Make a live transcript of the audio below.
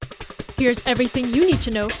Here's everything you need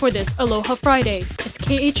to know for this Aloha Friday. It's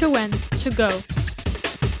KHON to go.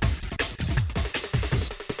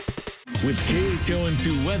 With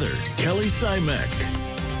KHON2 weather, Kelly Simek.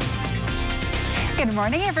 Good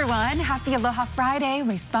morning, everyone. Happy Aloha Friday.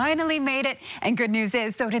 We finally made it. And good news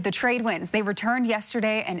is, so did the trade winds. They returned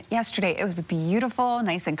yesterday, and yesterday it was beautiful,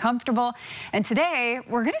 nice and comfortable. And today,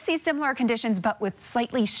 we're going to see similar conditions, but with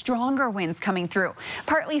slightly stronger winds coming through.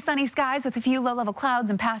 Partly sunny skies with a few low-level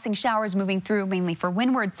clouds and passing showers moving through, mainly for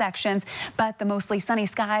windward sections. But the mostly sunny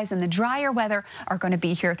skies and the drier weather are going to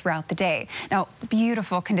be here throughout the day. Now,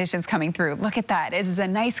 beautiful conditions coming through. Look at that. It is a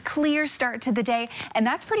nice, clear start to the day. And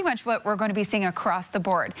that's pretty much what we're going to be seeing across the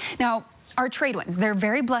board. Now, our trade winds, they're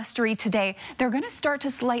very blustery today. They're going to start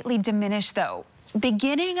to slightly diminish, though,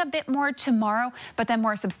 beginning a bit more tomorrow, but then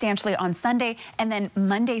more substantially on Sunday, and then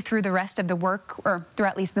Monday through the rest of the work, or through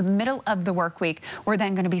at least the middle of the work week, we're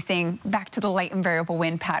then going to be seeing back to the light and variable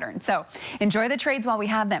wind pattern. So enjoy the trades while we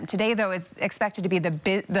have them. Today, though, is expected to be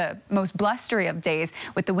the most blustery of days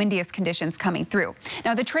with the windiest conditions coming through.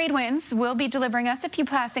 Now, the trade winds will be delivering us a few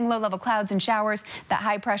passing low-level clouds and showers. That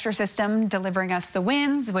high-pressure system delivering us the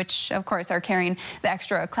winds, which, of course, are carrying the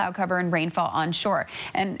extra cloud cover and rainfall onshore.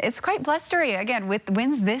 And it's quite blustery. Again, with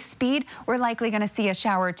winds this speed, we're likely going to see a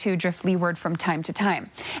shower or two drift leeward from time to time.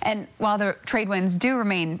 And while the trade winds do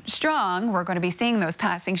remain strong, we're going to be seeing those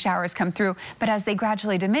passing showers come through. But as they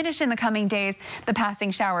gradually diminish in the coming days, the passing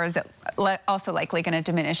showers also likely going to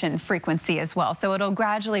diminish in frequency as well. So it'll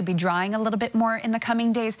gradually be drying a little bit more in the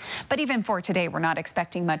coming days. But even for today, we're not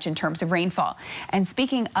expecting much in terms of rainfall. And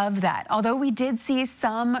speaking of that, although we did see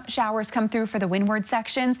some showers come through for the windward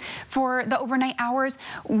sections for the overnight hours,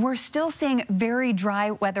 we're still seeing very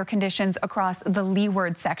dry weather conditions across the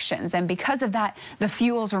leeward sections. And because of that, the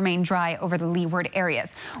fuels remain dry over the leeward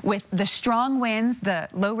areas. With the strong winds, the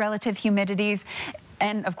low relative humidities,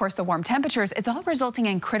 and of course the warm temperatures, it's all resulting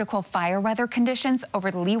in critical fire weather conditions over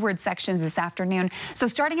the leeward sections this afternoon. So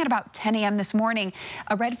starting at about 10 a.m. this morning,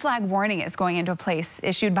 a red flag warning is going into place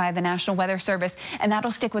issued by the National Weather Service, and that'll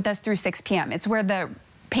stick with us through 6 p.m. It's where the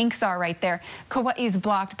pinks are right there. Kauai's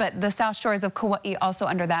blocked, but the south shores of Kauai also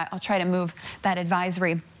under that. I'll try to move that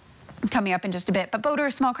advisory coming up in just a bit. But boater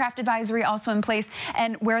small craft advisory also in place,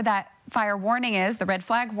 and where that fire warning is, the red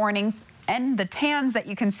flag warning, and the tans that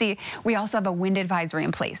you can see, we also have a wind advisory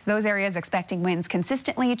in place. Those areas expecting winds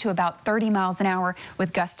consistently to about 30 miles an hour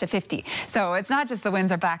with gusts to 50. So it's not just the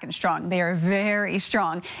winds are back and strong. They are very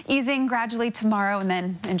strong, easing gradually tomorrow, and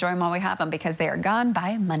then enjoy them while we have them because they are gone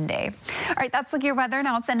by Monday. All right, that's Look at Your Weather.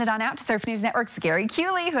 Now I'll send it on out to Surf News Network's Gary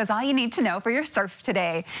Cooley, who has all you need to know for your surf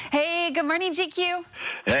today. Hey, good morning, GQ.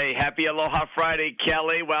 Hey, happy Aloha Friday,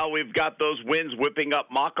 Kelly. Well, we've got those winds whipping up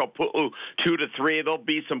Makapu'u 2 to 3. There'll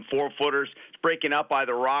be some 4-footers. It's breaking up by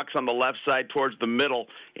the rocks on the left side towards the middle.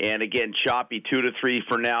 And again, choppy 2 to 3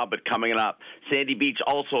 for now, but coming up. Sandy Beach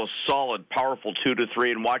also a solid, powerful 2 to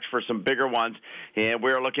 3, and watch for some bigger ones. And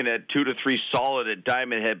we're looking at 2 to 3 solid at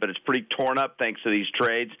Diamond Head, but it's pretty torn up thanks to these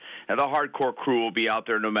trades. And the hardcore crew will be out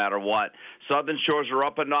there no matter what. Southern shores are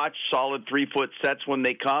up a notch, solid 3-foot sets when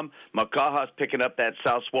they come. Makaha's picking up that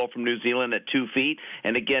south swell from New Zealand at 2 feet.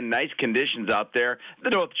 And again, nice conditions out there. The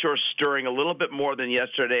North Shore stirring a little bit more than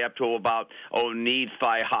yesterday, up to about, knee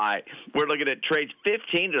thigh high. We're looking at trades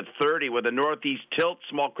 15 to 30 with a northeast tilt,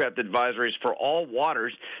 small craft advisories for all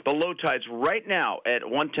waters. The low tide's right now at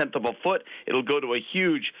 1/10 of a foot. It'll go to a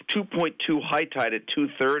huge 2.2 high tide at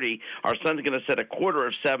 2:30. Our sun's going to set a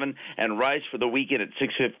 6:45 and rise for the weekend at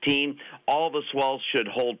 6:15. All the swells should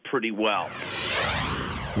hold pretty well.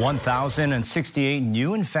 1,068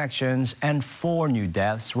 new infections and 4 new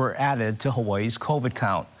deaths were added to Hawaii's COVID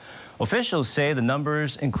count. Officials say the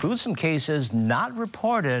numbers include some cases not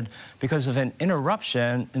reported because of an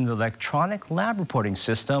interruption in the electronic lab reporting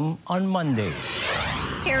system on Monday.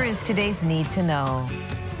 Here is today's Need to Know.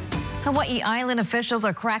 Hawaii Island officials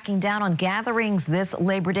are cracking down on gatherings this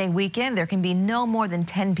Labor Day weekend. There can be no more than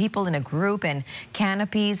 10 people in a group, and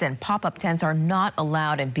canopies and pop-up tents are not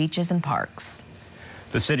allowed in beaches and parks.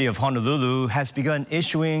 The city of Honolulu has begun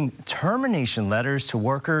issuing termination letters to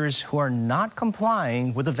workers who are not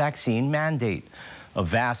complying with the vaccine mandate. A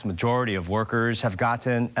vast majority of workers have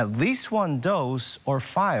gotten at least 1 dose or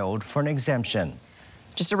filed for an exemption.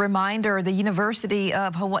 Just a reminder, the University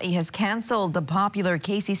of Hawaii has canceled the popular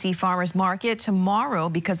KCC Farmers Market tomorrow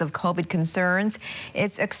because of COVID concerns.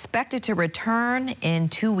 It's expected to return in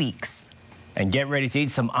 2 weeks. And get ready to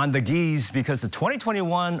eat some andagis because the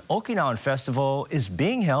 2021 Okinawan Festival is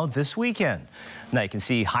being held this weekend. Now you can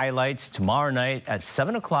see highlights tomorrow night at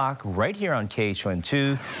 7 o'clock right here on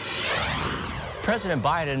KHON2. President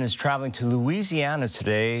Biden is traveling to Louisiana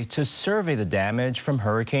today to survey the damage from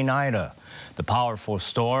Hurricane Ida. The powerful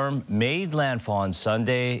storm made landfall on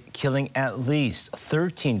Sunday, killing at least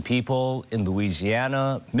 13 people in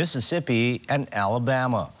Louisiana, Mississippi, and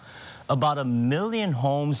Alabama. About 1 million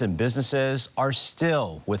homes and businesses are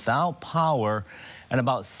still without power, and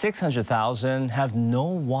about 600,000 have no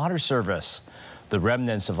water service. The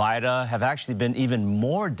remnants of Ida have actually been even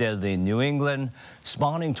more deadly in New England,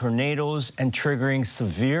 spawning tornadoes and triggering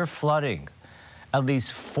severe flooding. At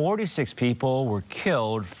least 46 people were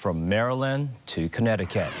killed from Maryland to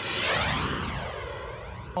Connecticut.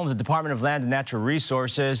 The Department of Land and Natural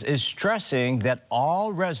Resources is stressing that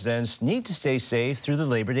all residents need to stay safe through the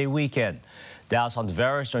Labor Day weekend. Dallas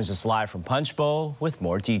Ontiveros joins us live from Punch Bowl with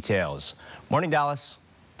more details. Morning, Dallas.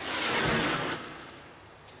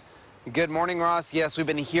 Good morning, Ross. Yes, we've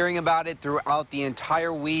been hearing about it throughout the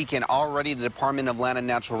entire week, and already the Department of Land and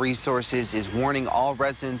Natural Resources is warning all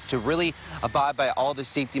residents to really abide by all the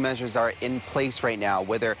safety measures that are in place right now,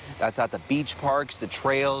 whether that's at the beach parks, the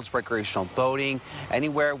trails, recreational boating,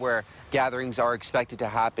 anywhere where gatherings are expected to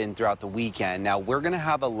happen throughout the weekend. Now, we're going to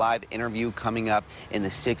have a live interview coming up in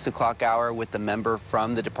the 6 o'clock hour with the member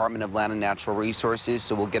from the Department of Land and Natural Resources,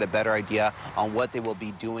 so we'll get a better idea on what they will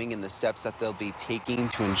be doing and the steps that they'll be taking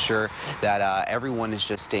to ensure that everyone is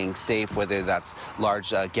just staying safe, whether that's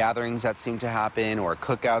large gatherings that seem to happen, or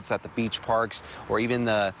cookouts at the beach parks, or even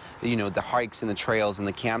the hikes and the trails and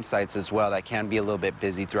the campsites as well that can be a little bit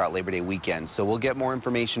busy throughout Labor Day weekend. So we'll get more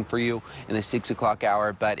information for you in the 6 o'clock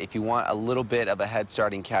hour, but if you want a little bit of a head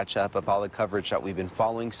start and catch up of all the coverage that we've been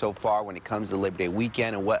following so far when it comes to Labor Day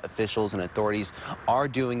weekend and what officials and authorities are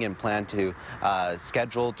doing and plan to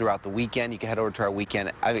schedule throughout the weekend, you can head over to our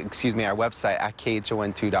website at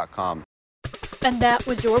khon2.com. And that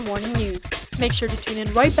was your morning news. Make sure to tune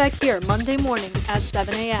in right back here Monday morning at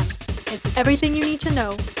 7 a.m. It's everything you need to know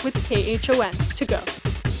with KHON to go.